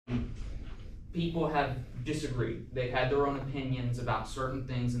people have disagreed. They've had their own opinions about certain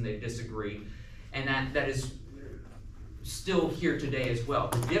things and they've disagreed. And that is still here today as well.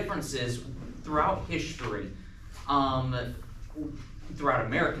 The difference is throughout history, throughout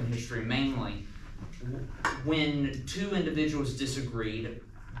American history mainly, when two individuals disagreed,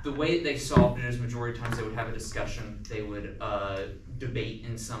 the way that they solved it is majority of times they would have a discussion, they would debate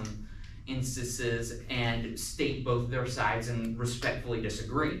in some instances and state both their sides and respectfully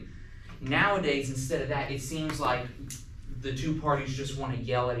disagree. Nowadays, instead of that, it seems like the two parties just want to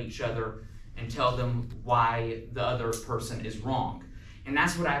yell at each other and tell them why the other person is wrong. And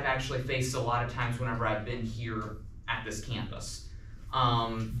that's what I've actually faced a lot of times whenever I've been here at this campus.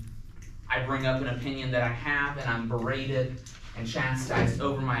 I bring up an opinion that I have and I'm berated and chastised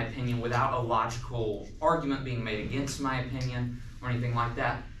over my opinion without a logical argument being made against my opinion or anything like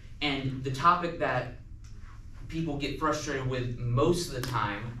that. And the topic that people get frustrated with most of the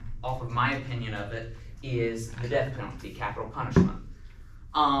time, off of my opinion of it, is the death penalty, capital punishment.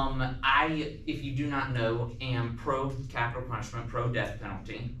 I, if you do not know, am pro-capital punishment, pro-death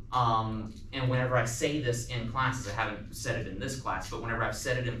penalty. And whenever I say this in classes, I haven't said it in this class, but whenever I've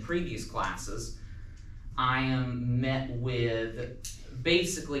said it in previous classes, I am met with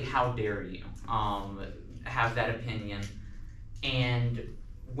basically, how dare you have that opinion? And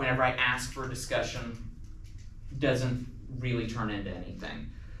whenever I ask for a discussion, doesn't really turn into anything.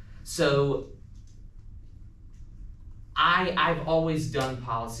 So I've always done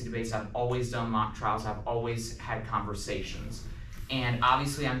policy debates, I've always done mock trials, I've always had conversations. And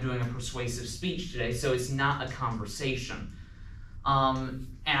obviously I'm doing a persuasive speech today, so it's not a conversation. And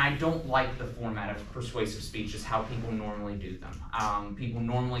I don't like the format of persuasive speeches, how people normally do them. People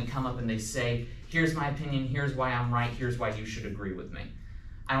normally come up and they say, here's my opinion, here's why I'm right, here's why you should agree with me.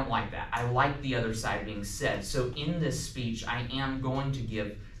 I don't like that. I like the other side being said. So in this speech, I am going to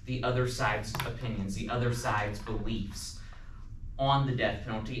give the other side's opinions, the other side's beliefs on the death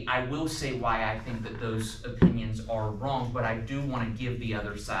penalty. I will say why I think that those opinions are wrong, but I do want to give the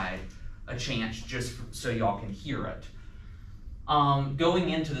other side a chance just so y'all can hear it.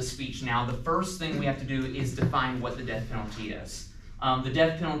 Going into the speech now, the first thing we have to do is define what the death penalty is. The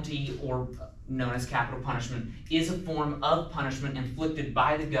death penalty, or known as capital punishment, is a form of punishment inflicted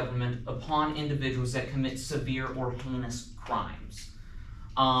by the government upon individuals that commit severe or heinous crimes.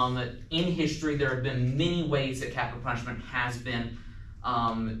 In history, there have been many ways that capital punishment has been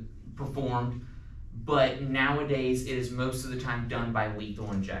performed, but nowadays it is most of the time done by lethal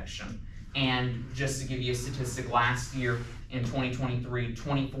injection. And just to give you a statistic, last year in 2023,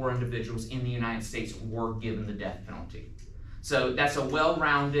 24 individuals in the United States were given the death penalty. So that's a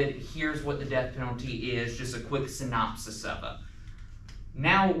well-rounded, here's what the death penalty is, just a quick synopsis of it.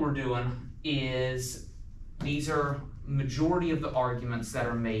 Now what we're doing is, these are majority of the arguments that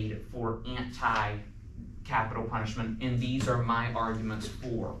are made for anti-capital punishment, and these are my arguments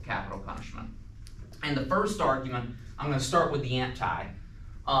for capital punishment. And the first argument, I'm going to start with the anti.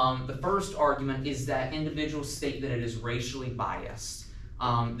 The first argument is that individuals state that it is racially biased.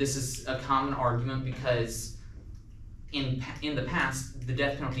 This is a common argument because in the past, the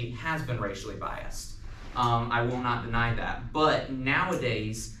death penalty has been racially biased. I will not deny that. But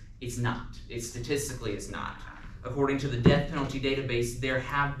nowadays, it's not. Statistically, it's not. According to the death penalty database, there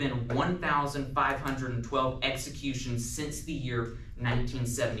have been 1,512 executions since the year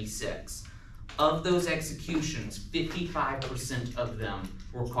 1976. Of those executions, 55% of them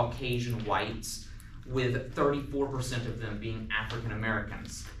were Caucasian whites, with 34% of them being African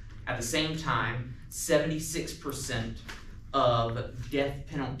Americans. At the same time, 76% of death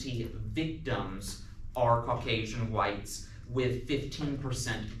penalty victims are Caucasian whites, with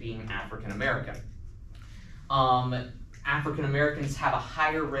 15% being African American. African Americans have a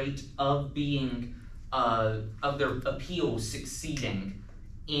higher rate of being of their appeals succeeding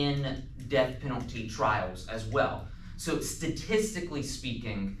in death penalty trials as well. So statistically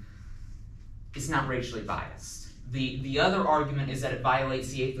speaking, it's not racially biased. The other argument is that it violates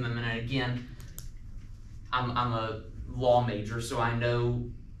the Eighth Amendment, and again, I'm a law major, so I know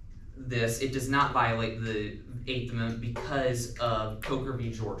this. It does not violate the Eighth Amendment because of Coker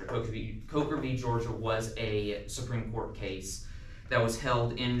v. Georgia. Coker v. Georgia was a Supreme Court case that was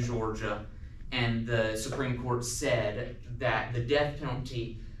held in Georgia, and the Supreme Court said that the death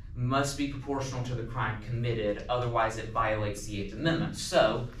penalty must be proportional to the crime committed, otherwise it violates the Eighth Amendment.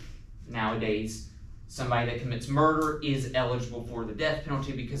 So, nowadays, somebody that commits murder is eligible for the death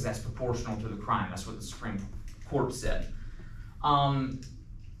penalty because that's proportional to the crime. That's what the Supreme Court said.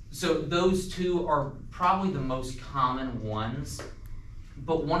 So those two are probably the most common ones,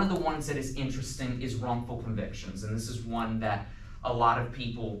 but one of the ones that is interesting is wrongful convictions, and this is one that a lot of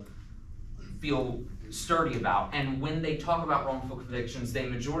people feel sturdy about. And when they talk about wrongful convictions, they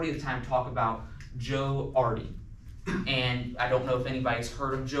majority of the time talk about Joe Arty. And I don't know if anybody's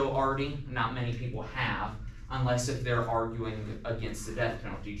heard of Joe Arty. Not many people have, unless if they're arguing against the death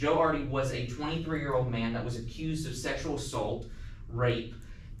penalty. Joe Arty was a 23-year-old man that was accused of sexual assault, rape,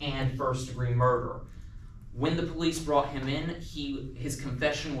 and first-degree murder. When the police brought him in, his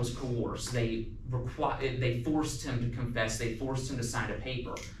confession was coerced. They forced him to confess. They forced him to sign a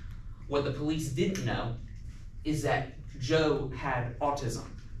paper. What the police didn't know is that Joe had autism,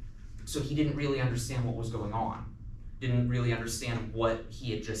 so he didn't really understand what was going on, didn't really understand what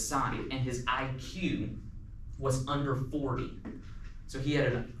he had just signed, and his IQ was under 40. So he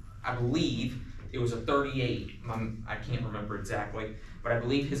had I believe it was a 38, I can't remember exactly, but I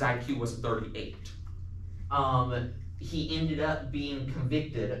believe his IQ was 38. He ended up being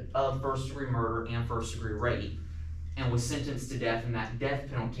convicted of first-degree murder and first-degree rape, and was sentenced to death, and that death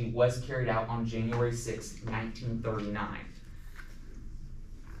penalty was carried out on January 6, 1939.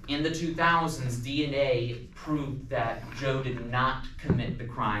 In the 2000s, DNA proved that Joe did not commit the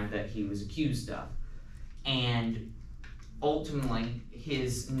crime that he was accused of. And ultimately,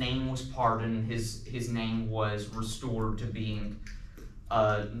 his name was pardoned, his name was restored to being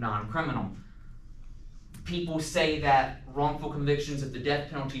non-criminal. People say that wrongful convictions, if the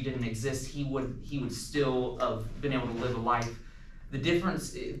death penalty didn't exist, he would still have been able to live a life. The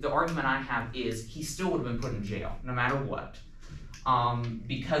difference, the argument I have is he still would have been put in jail, no matter what,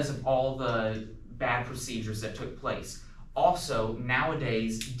 because of all the bad procedures that took place. Also,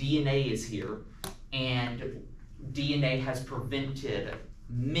 nowadays, DNA is here, and DNA has prevented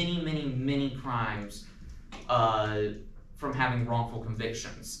many crimes from having wrongful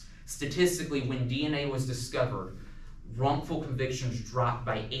convictions. Statistically, when DNA was discovered, wrongful convictions dropped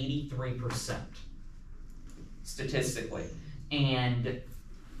by 83%, statistically. And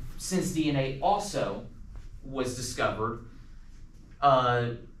since DNA also was discovered,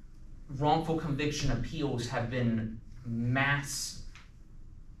 wrongful conviction appeals have been mass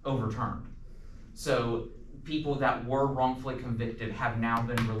overturned. So people that were wrongfully convicted have now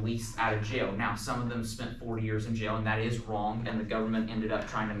been released out of jail. Now, some of them spent 40 years in jail, and that is wrong, and the government ended up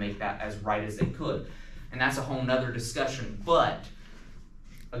trying to make that as right as they could. And that's a whole nother discussion. But,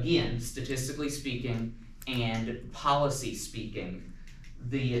 again, statistically speaking and policy speaking,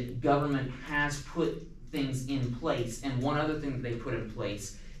 the government has put things in place, and one other thing that they put in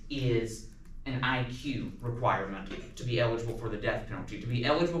place is an IQ requirement to be eligible for the death penalty. To be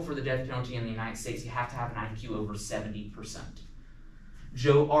eligible for the death penalty in the United States, you have to have an IQ over 70%.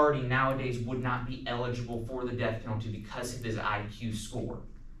 Joe Arty nowadays would not be eligible for the death penalty because of his IQ score.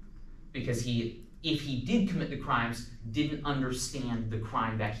 Because if he did commit the crimes, didn't understand the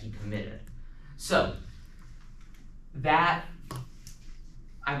crime that he committed. So, that,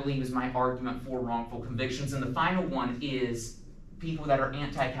 I believe, is my argument for wrongful convictions. And the final one is people that are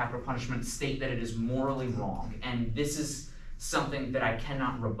anti-capital punishment state that it is morally wrong. And this is something that I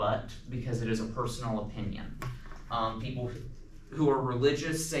cannot rebut because it is a personal opinion. People who are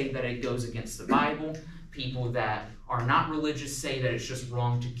religious say that it goes against the Bible. People that are not religious say that it's just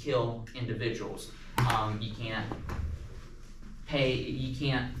wrong to kill individuals. You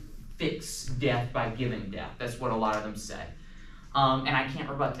can't fix death by giving death. That's what a lot of them say. And I can't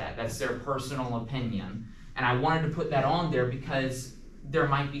rebut that. That's their personal opinion. And I wanted to put that on there because there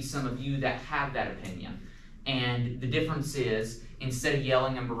might be some of you that have that opinion. And the difference is, instead of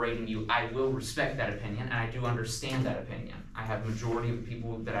yelling and berating you, I will respect that opinion, and I do understand that opinion. I have a majority of the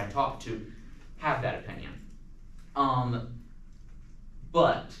people that I talk to have that opinion.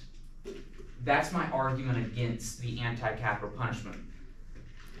 But that's my argument against the anti-capital punishment.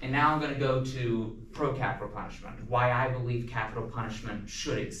 And now I'm going to go to pro-capital punishment, why I believe capital punishment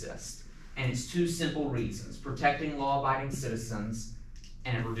should exist. And it's two simple reasons: protecting law-abiding citizens,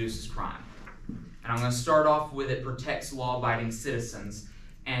 and it reduces crime. And I'm going to start off with it protects law-abiding citizens,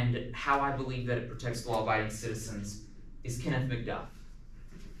 and how I believe that it protects law-abiding citizens is Kenneth McDuff.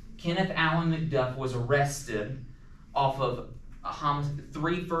 Kenneth Allen McDuff was arrested off of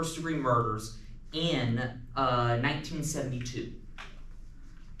 3 first-degree murders in 1972.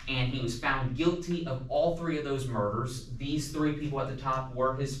 And he was found guilty of all 3 of those murders. These 3 people at the top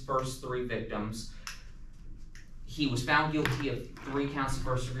were his first 3 victims. He was found guilty of 3 counts of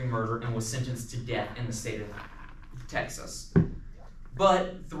first-degree murder and was sentenced to death in the state of Texas.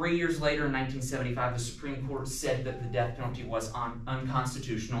 But 3 years later, in 1975, the Supreme Court said that the death penalty was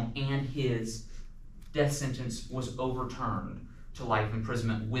unconstitutional, and his death sentence was overturned to life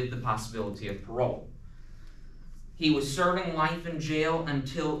imprisonment with the possibility of parole. He was serving life in jail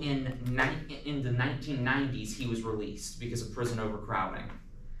until in the 1990s he was released because of prison overcrowding.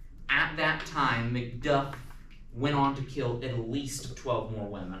 At at that time, McDuff went on to kill at least 12 more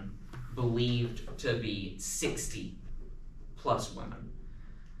women, believed to be 60 plus women.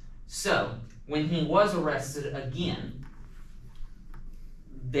 So, when he was arrested again,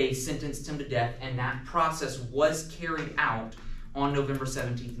 they sentenced him to death, and that process was carried out on November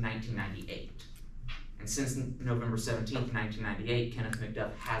 17th, 1998. And since November 17th, 1998, Kenneth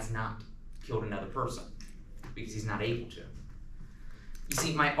McDuff has not killed another person because he's not able to. You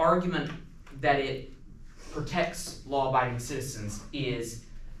see, my argument that it protects law-abiding citizens is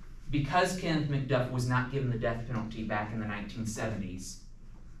because Kenneth McDuff was not given the death penalty back in the 1970s,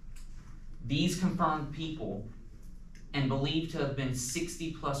 these confirmed people, and believed to have been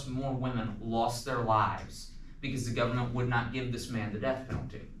 60 plus more women, lost their lives because the government would not give this man the death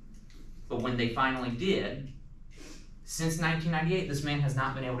penalty. But when they finally did, since 1998, this man has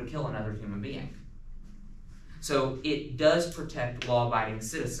not been able to kill another human being. So it does protect law-abiding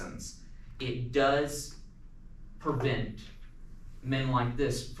citizens. It does prevent men like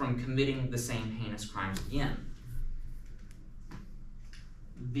this from committing the same heinous crimes again.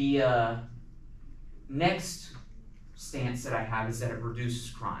 The next stance that I have is that it reduces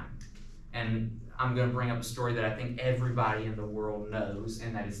crime. And I'm going to bring up a story that I think everybody in the world knows,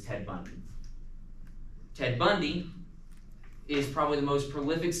 and that is Ted Bundy. Ted Bundy is probably the most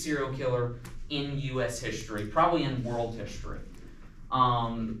prolific serial killer in U.S. history, probably in world history.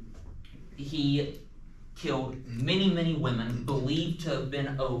 He killed many, many women, believed to have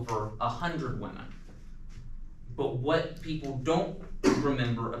been over 100 women. But what people don't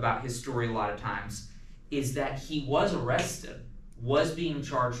remember about his story a lot of times is that he was arrested, was being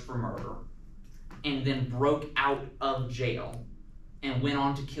charged for murder, and then broke out of jail and went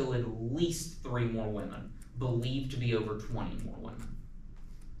on to kill at least 3 more women, believed to be over 20 more women.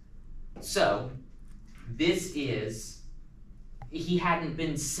 So, this is, he hadn't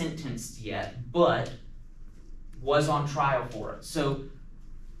been sentenced yet, but was on trial for it. So,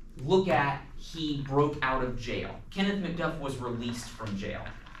 look at, he broke out of jail. Kenneth McDuff was released from jail,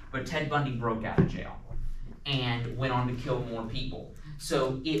 but Ted Bundy broke out of jail and went on to kill more people.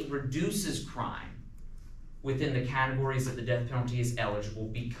 So it reduces crime within the categories that the death penalty is eligible,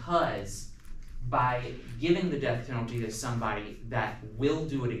 because by giving the death penalty to somebody that will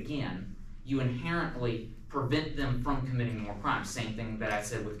do it again, you inherently prevent them from committing more crimes. Same thing that I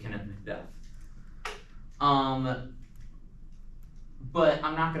said with Kenneth McDuff. But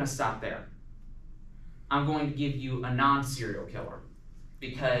I'm not going to stop there. I'm going to give you a non-serial killer,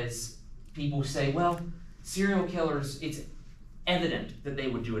 because people say, well, serial killers, it's evident that they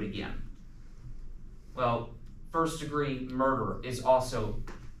would do it again. Well, first-degree murder is also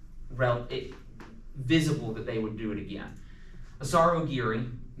visible that they would do it again. Asaro Giri,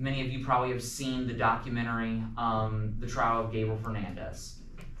 many of you probably have seen the documentary, The Trial of Gabriel Fernandez.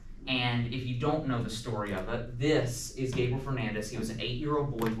 And if you don't know the story of it, this is Gabriel Fernandez. He was an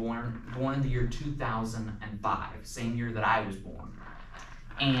 8-year-old boy born in the year 2005, same year that I was born.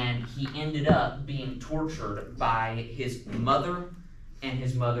 And he ended up being tortured by his mother and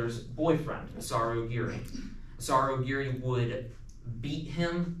his mother's boyfriend, Asaro Giri. Asaro Giri would beat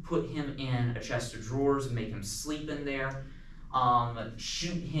him, put him in a chest of drawers, make him sleep in there,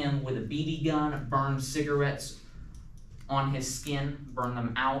 shoot him with a BB gun, burn cigarettes on his skin, burn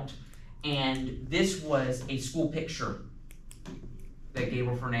them out. And this was a school picture that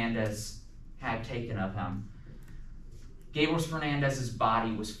Gabriel Fernandez had taken of him. Gabriel Fernandez's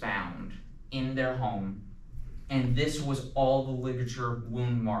body was found in their home, and this was all the ligature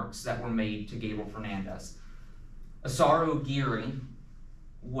wound marks that were made to Gabriel Fernandez. Asaro Giri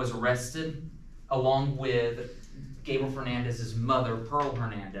was arrested along with Gabriel Fernandez's mother, Pearl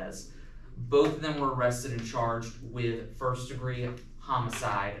Hernandez. Both of them were arrested and charged with first-degree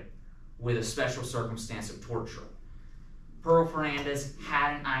homicide with a special circumstance of torture. Pearl Fernandez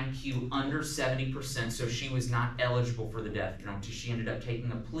had an IQ under 70%, so she was not eligible for the death penalty. She ended up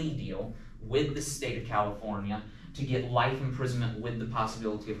taking a plea deal with the state of California to get life imprisonment with the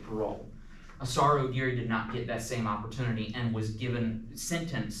possibility of parole. Asaro Giri did not get that same opportunity and was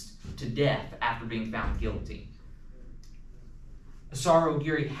sentenced to death after being found guilty. Asaro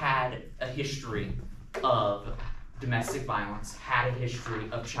Giri had a history of domestic violence, had a history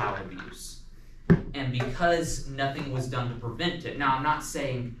of child abuse. And because nothing was done to prevent it, now I'm not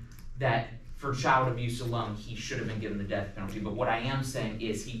saying that for child abuse alone he should have been given the death penalty, but what I am saying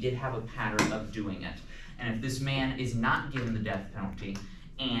is he did have a pattern of doing it. And if this man is not given the death penalty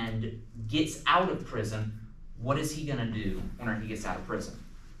and gets out of prison, what is he going to do whenever he gets out of prison?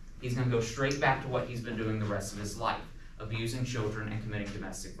 He's going to go straight back to what he's been doing the rest of his life, abusing children and committing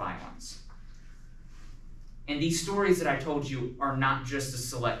domestic violence. And these stories that I told you are not just a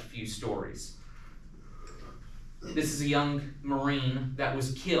select few stories. This is a young Marine that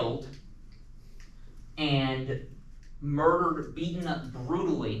was killed and murdered, beaten up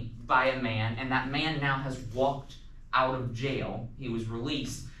brutally by a man, and that man now has walked out of jail. He was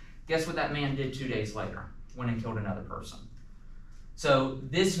released. Guess what that man did 2 days later? Went and killed another person. So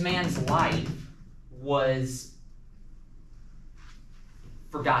this man's life was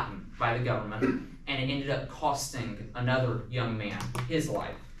forgotten by the government, and it ended up costing another young man his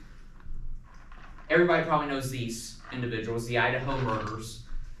life. Everybody probably knows these individuals, the Idaho murders.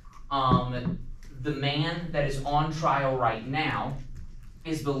 The man that is on trial right now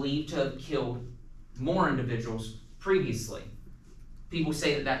is believed to have killed more individuals previously. People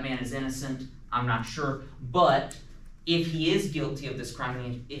say that that man is innocent. I'm not sure. But if he is guilty of this crime,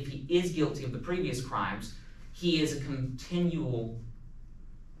 and if he is guilty of the previous crimes, he is a continual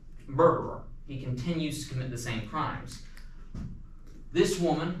murderer. He continues to commit the same crimes. This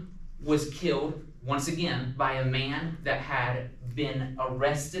woman was killed, once again, by a man that had been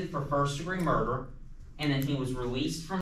arrested for first-degree murder, and then he was released from